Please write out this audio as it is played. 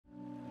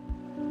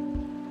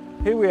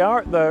Here we are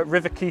at the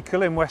River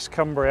Keekle in West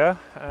Cumbria,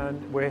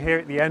 and we're here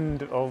at the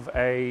end of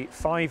a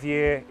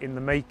 5-year in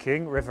the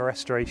making river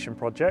restoration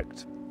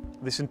project.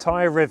 This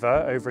entire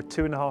river, over a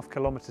 2.5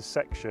 kilometre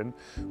section,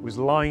 was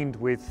lined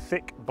with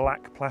thick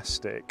black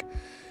plastic.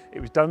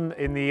 It was done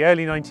in the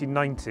early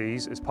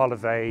 1990s as part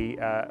of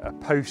a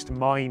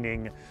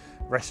post-mining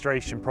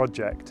restoration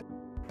project.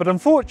 But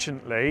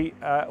unfortunately,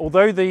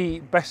 although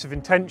the best of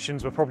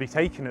intentions were probably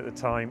taken at the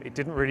time, it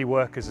didn't really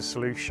work as a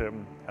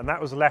solution. And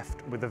that was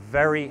left with a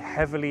very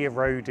heavily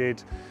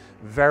eroded,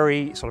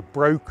 very sort of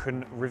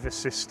broken river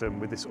system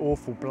with this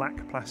awful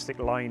black plastic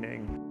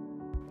lining.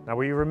 Now,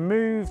 we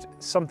removed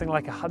something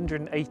like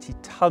 180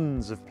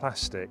 tonnes of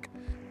plastic,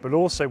 but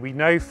also we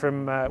know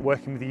from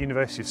working with the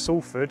University of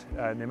Salford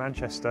near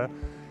Manchester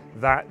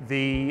that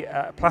the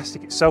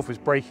plastic itself was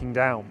breaking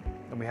down.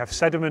 And we have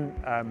sediment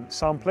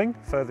sampling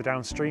further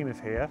downstream of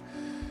here,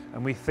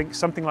 and we think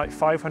something like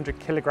 500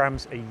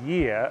 kilograms a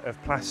year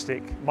of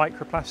plastic,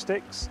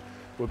 microplastics,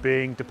 were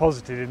being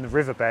deposited in the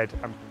riverbed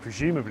and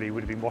presumably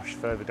would have been washed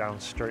further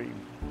downstream.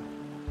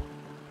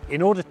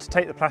 In order to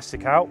take the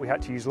plastic out, we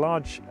had to use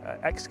large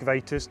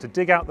excavators to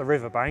dig out the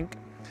riverbank,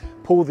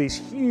 pull these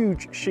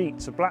huge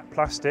sheets of black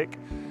plastic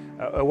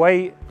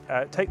away,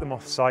 take them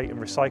off site and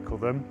recycle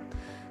them.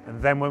 And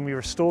then when we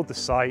restored the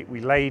site, we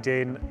laid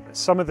in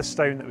some of the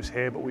stone that was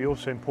here, but we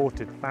also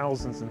imported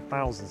thousands and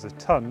thousands of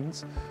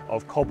tonnes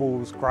of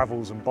cobbles,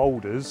 gravels and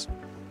boulders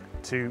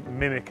to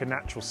mimic a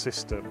natural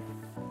system.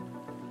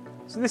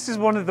 So this is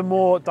one of the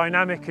more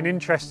dynamic and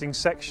interesting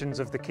sections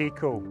of the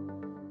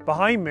Keekle.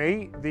 Behind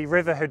me, the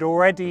river had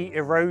already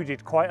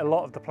eroded quite a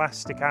lot of the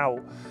plastic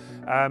out,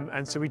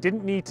 and so we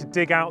didn't need to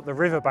dig out the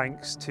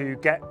riverbanks to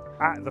get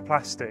at the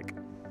plastic.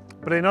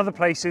 But in other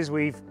places,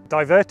 we've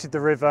diverted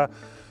the river,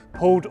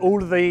 pulled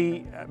all of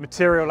the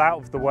material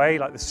out of the way,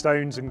 like the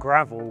stones and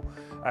gravel,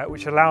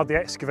 which allowed the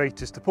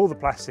excavators to pull the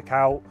plastic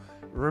out,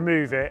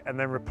 remove it, and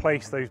then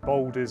replace those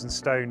boulders and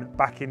stone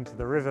back into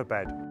the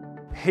riverbed.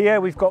 Here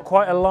we've got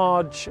quite a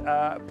large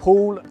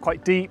pool,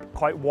 quite deep,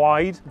 quite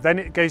wide. Then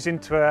it goes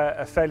into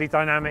a fairly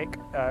dynamic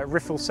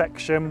riffle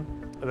section.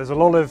 There's a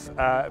lot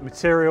of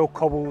material,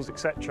 cobbles,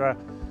 etc.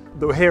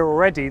 that were here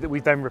already that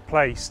we've then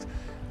replaced.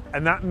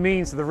 And that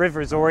means the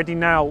river is already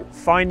now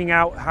finding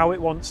out how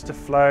it wants to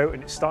flow,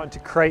 and it's starting to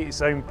create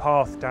its own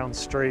path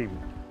downstream.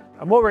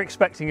 And what we're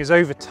expecting is,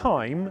 over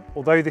time,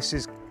 although this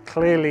is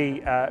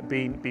clearly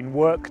been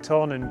worked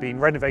on and been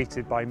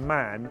renovated by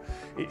man,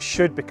 it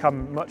should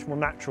become much more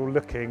natural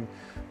looking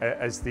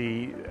as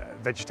the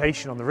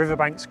vegetation on the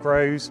riverbanks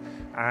grows.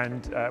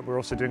 And we're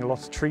also doing a lot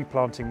of tree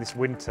planting this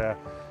winter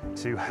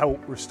to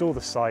help restore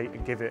the site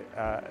and give it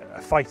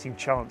a fighting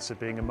chance of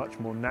being a much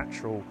more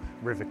natural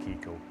River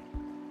Keekle.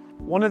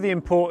 One of the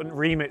important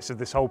remits of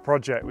this whole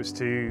project was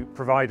to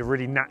provide a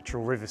really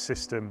natural river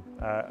system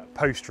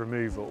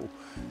post-removal.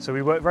 So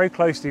we worked very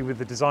closely with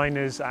the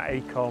designers at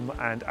AECOM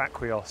and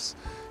Aquios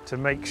to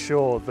make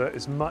sure that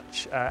as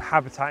much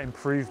habitat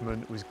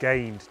improvement was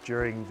gained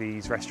during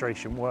these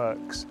restoration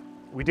works.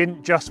 We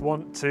didn't just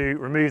want to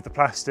remove the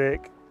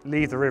plastic,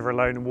 leave the river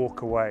alone and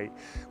walk away.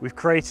 We've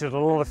created a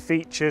lot of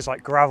features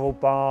like gravel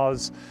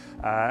bars,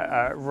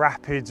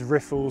 rapids,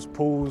 riffles,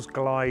 pools,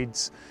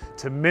 glides,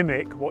 to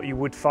mimic what you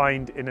would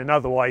find in an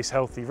otherwise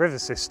healthy river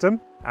system.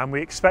 And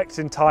we expect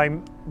in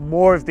time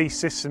more of these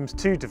systems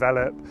to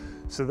develop,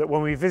 so that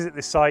when we visit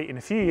the site in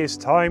a few years'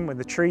 time, when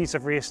the trees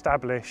have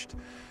re-established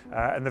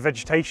and the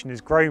vegetation has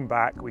grown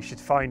back, we should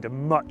find a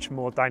much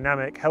more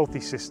dynamic, healthy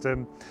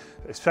system,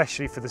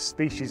 especially for the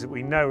species that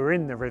we know are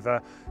in the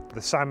river: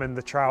 the salmon,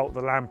 the trout,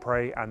 the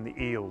lamprey and the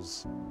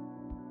eels.